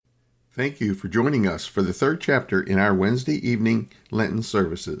Thank you for joining us for the third chapter in our Wednesday evening Lenten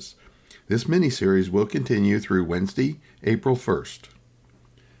services. This mini-series will continue through Wednesday, April 1st.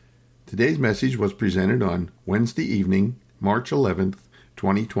 Today's message was presented on Wednesday evening, March 11th,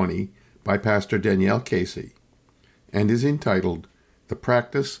 2020, by Pastor Danielle Casey, and is entitled, The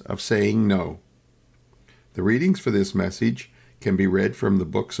Practice of Saying No. The readings for this message can be read from the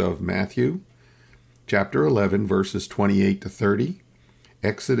books of Matthew, chapter 11, verses 28 to 30,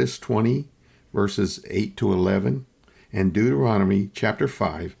 Exodus 20, verses 8 to 11, and Deuteronomy chapter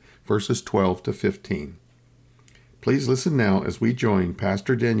 5, verses 12 to 15. Please listen now as we join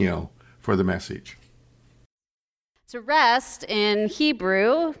Pastor Danielle for the message. To rest in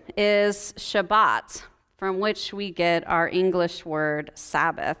Hebrew is Shabbat, from which we get our English word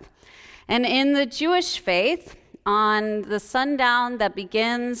Sabbath. And in the Jewish faith, on the sundown that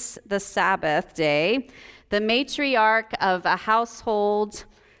begins the Sabbath day, the matriarch of a household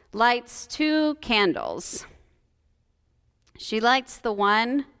lights 2 candles. She lights the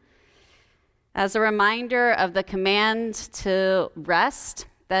one as a reminder of the command to rest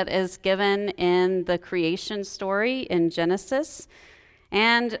that is given in the creation story in Genesis,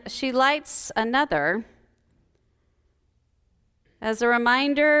 and she lights another as a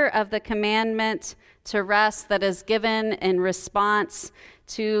reminder of the commandment to rest that is given in response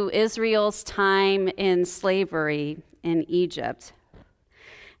to Israel's time in slavery in Egypt.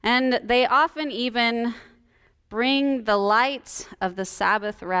 And they often even bring the light of the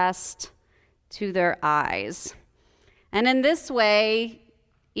Sabbath rest to their eyes. And in this way,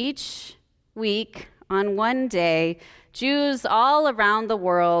 each week on one day, Jews all around the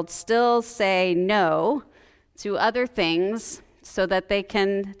world still say no to other things so that they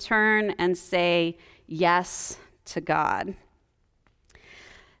can turn and say yes to God.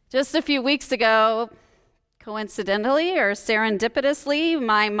 Just a few weeks ago, coincidentally or serendipitously,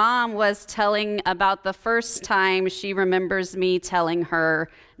 my mom was telling about the first time she remembers me telling her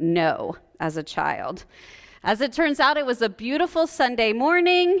no as a child. As it turns out, it was a beautiful Sunday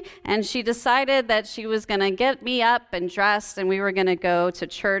morning, and she decided that she was going to get me up and dressed, and we were going to go to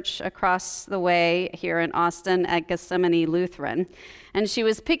church across the way here in Austin at Gethsemane Lutheran. And she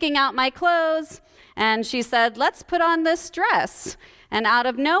was picking out my clothes, and she said, "Let's put on this dress." And out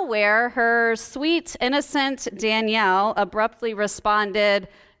of nowhere, her sweet, innocent Danielle abruptly responded,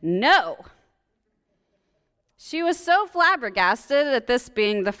 "No." She was so flabbergasted at this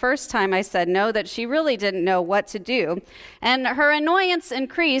being the first time I said no that she really didn't know what to do. And her annoyance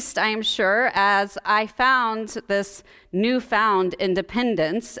increased, I'm sure, as I found this newfound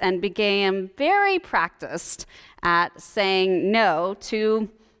independence and became very practiced at saying no to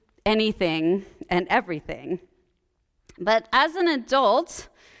anything and everything. But as an adult,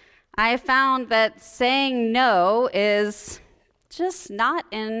 I found that saying no is just not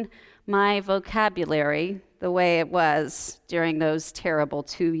in my vocabulary the way it was during those terrible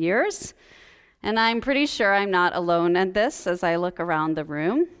 2 years. And I'm pretty sure I'm not alone in this as I look around the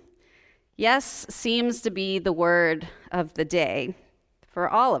room. Yes seems to be the word of the day for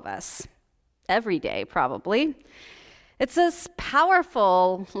all of us, every day probably. It's a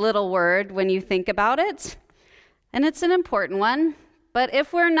powerful little word when you think about it, and it's an important one. But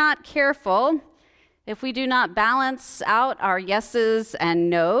if we're not careful, if we do not balance out our yeses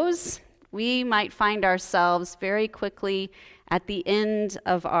and nos, we might find ourselves very quickly at the end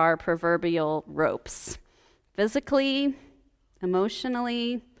of our proverbial ropes, physically,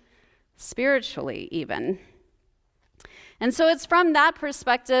 emotionally, spiritually even. And so it's from that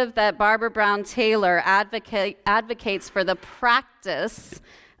perspective that Barbara Brown Taylor advocates for the practice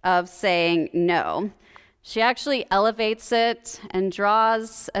of saying no. She actually elevates it and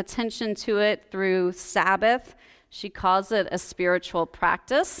draws attention to it through Sabbath. She calls it a spiritual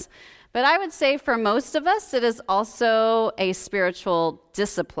practice. But I would say for most of us, it is also a spiritual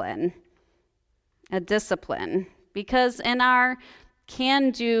discipline. A discipline. Because in our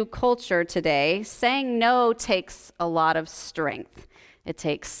can-do culture today, saying no takes a lot of strength. It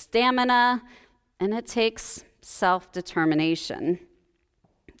takes stamina, and it takes self-determination.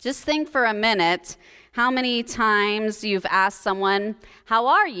 Just think for a minute how many times you've asked someone, "How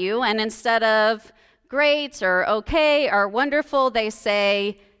are you?" And instead of great or okay or wonderful, they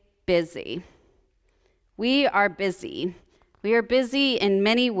say, busy. We are busy. We are busy in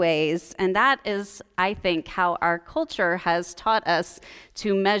many ways, and that is, I think, how our culture has taught us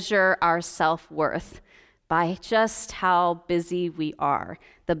to measure our self-worth, by just how busy we are.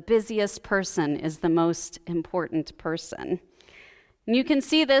 The busiest person is the most important person. And you can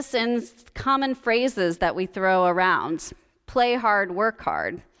see this in common phrases that we throw around. Play hard, work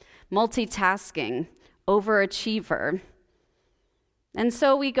hard, multitasking, overachiever. And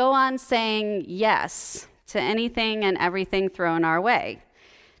so we go on saying yes to anything and everything thrown our way.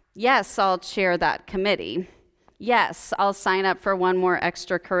 Yes, I'll chair that committee. Yes, I'll sign up for one more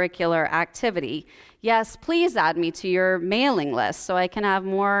extracurricular activity. Yes, please add me to your mailing list so I can have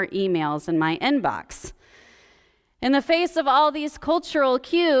more emails in my inbox. In the face of all these cultural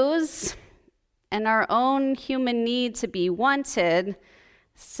cues and our own human need to be wanted,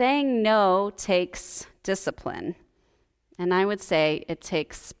 saying no takes discipline. And I would say it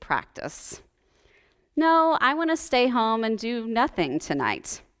takes practice. No, I want to stay home and do nothing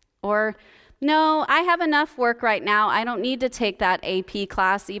tonight. Or, no, I have enough work right now. I don't need to take that AP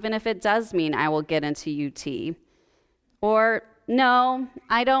class, even if it does mean I will get into UT. Or, no,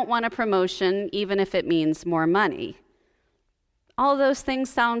 I don't want a promotion, even if it means more money. All those things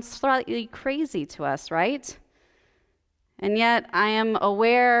sound slightly crazy to us, right? And yet I am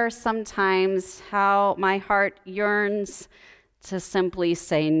aware sometimes how my heart yearns to simply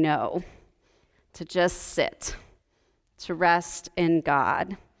say no, to just sit, to rest in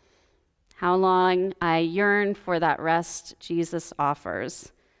God. How long I yearn for that rest Jesus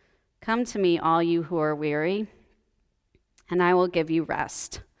offers. Come to me, all you who are weary, and I will give you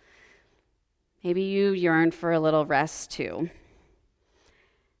rest. Maybe you yearn for a little rest too.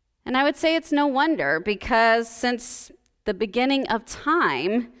 And I would say it's no wonder, because since the beginning of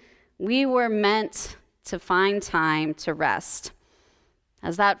time, we were meant to find time to rest.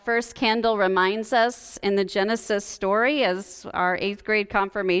 As that first candle reminds us in the Genesis story, as our 8th grade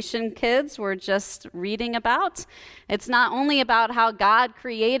confirmation kids were just reading about, it's not only about how God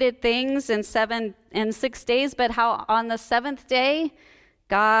created things in 6 days, but how on the 7th day,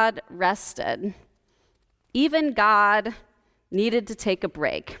 God rested. Even God needed to take a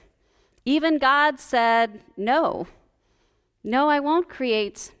break. Even God said, no, I won't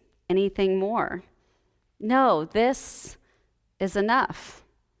create anything more. No, this is enough.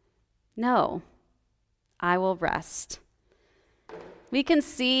 No, I will rest. We can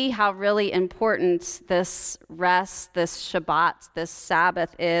see how really important this rest, this Shabbat, this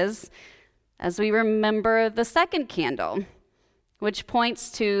Sabbath is as we remember the second candle, which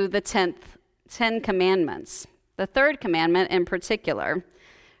points to the 10 commandments, the third commandment in particular.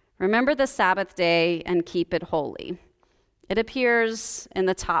 Remember the Sabbath day and keep it holy. It appears in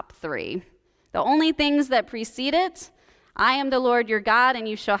the top 3. The only things that precede it: I am the Lord your God, and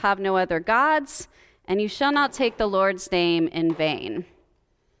you shall have no other gods, and you shall not take the Lord's name in vain.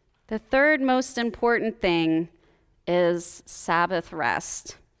 The third most important thing is Sabbath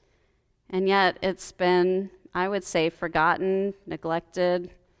rest. And yet it's been, I would say, forgotten,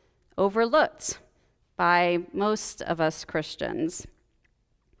 neglected, overlooked by most of us Christians.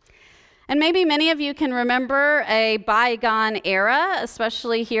 And maybe many of you can remember a bygone era,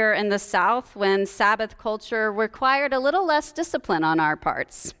 especially here in the South, when Sabbath culture required a little less discipline on our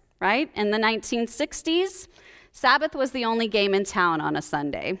parts, right? In the 1960s, Sabbath was the only game in town on a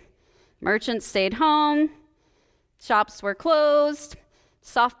Sunday. Merchants stayed home, shops were closed,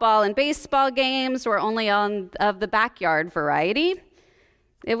 softball and baseball games were only of the backyard variety.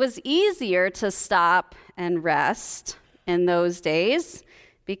 It was easier to stop and rest in those days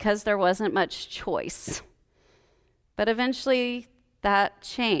because there wasn't much choice. But eventually that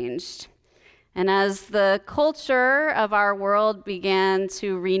changed. And as the culture of our world began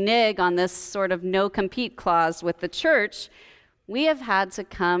to renege on this sort of no-compete clause with the church, we have had to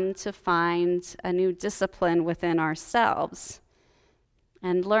come to find a new discipline within ourselves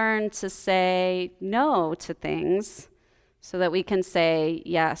and learn to say no to things so that we can say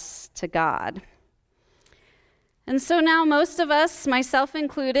yes to God. And so now most of us, myself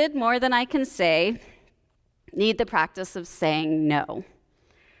included, more than I can say, need the practice of saying no.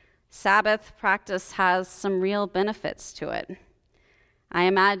 Sabbath practice has some real benefits to it. I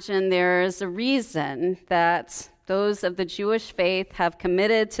imagine there's a reason that those of the Jewish faith have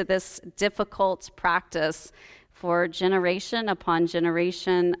committed to this difficult practice for generation upon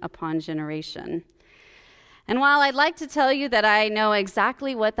generation upon generation. And while I'd like to tell you that I know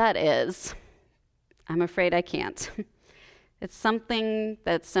exactly what that is, I'm afraid I can't. It's something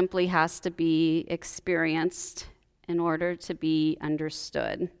that simply has to be experienced in order to be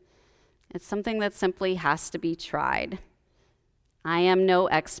understood. It's something that simply has to be tried. I am no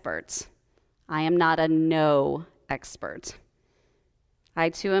expert. I am not a no expert. I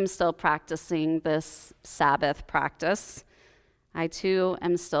too am still practicing this Sabbath practice. I too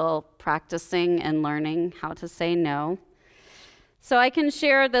am still practicing and learning how to say no. So I can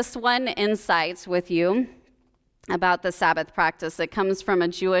share this one insight with you. about the Sabbath practice. It comes from a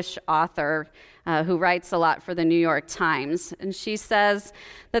Jewish author who writes a lot for the New York Times. And she says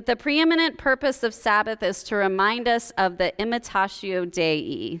that the preeminent purpose of Sabbath is to remind us of the imitatio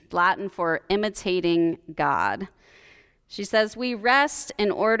Dei, Latin for imitating God. She says, we rest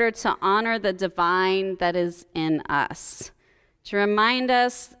in order to honor the divine that is in us, to remind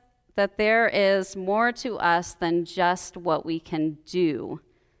us that there is more to us than just what we can do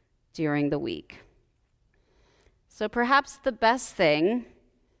during the week. So perhaps the best thing,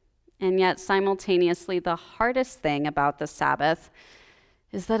 and yet simultaneously the hardest thing about the Sabbath,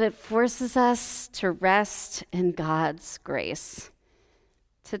 is that it forces us to rest in God's grace,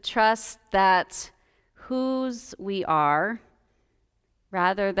 to trust that whose we are,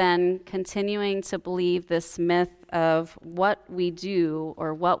 rather than continuing to believe this myth of what we do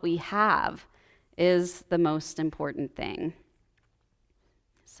or what we have is the most important thing.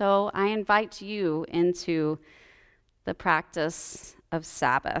 So I invite you into the practice of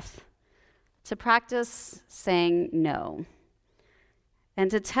Sabbath, to practice saying no,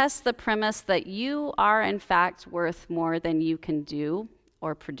 and to test the premise that you are in fact worth more than you can do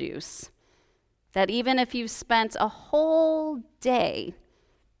or produce. That even if you've spent a whole day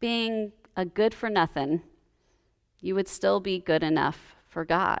being a good for nothing, you would still be good enough for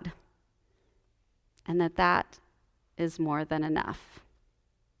God. And that is more than enough.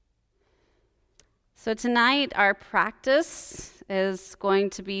 So tonight, our practice is going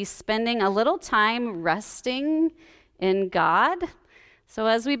to be spending a little time resting in God. So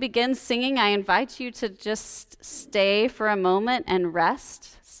as we begin singing, I invite you to just stay for a moment and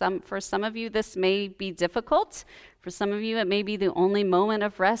rest. For some of you, this may be difficult. For some of you, it may be the only moment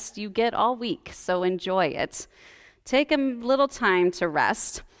of rest you get all week, so enjoy it. Take a little time to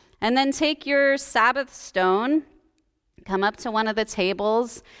rest, and then take your Sabbath stone, come up to one of the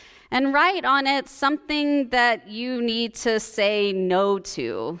tables, and write on it something that you need to say no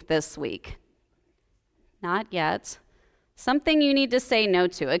to this week. Not yet. Something you need to say no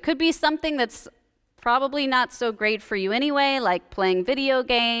to. It could be something that's probably not so great for you anyway, like playing video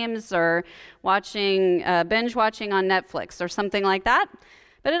games or binge watching on Netflix or something like that.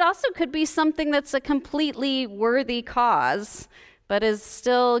 But it also could be something that's a completely worthy cause, but is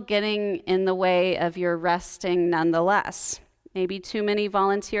still getting in the way of your resting nonetheless. Maybe too many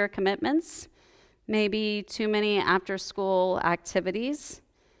volunteer commitments, maybe too many after-school activities.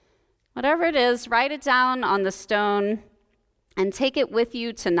 Whatever it is, write it down on the stone and take it with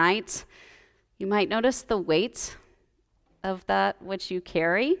you tonight. You might notice the weight of that which you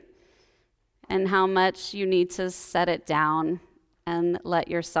carry and how much you need to set it down and let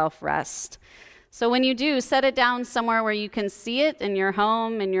yourself rest. So when you do, set it down somewhere where you can see it in your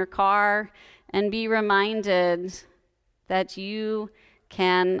home, in your car, and be reminded that you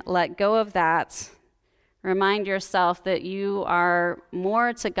can let go of that. Remind yourself that you are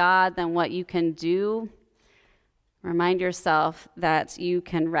more to God than what you can do. Remind yourself that you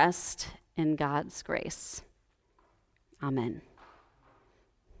can rest in God's grace. Amen.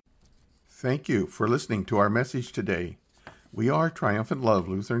 Thank you for listening to our message today. We are Triumphant Love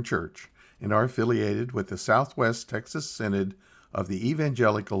Lutheran Church and are affiliated with the Southwest Texas Synod of the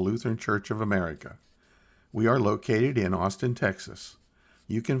Evangelical Lutheran Church of America. We are located in Austin, Texas.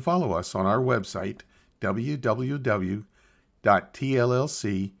 You can follow us on our website, www.tllc.org.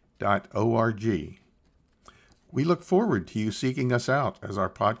 We look forward to you seeking us out as our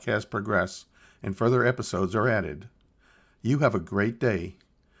podcasts progress and further episodes are added. You have a great day,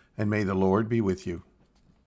 and may the Lord be with you.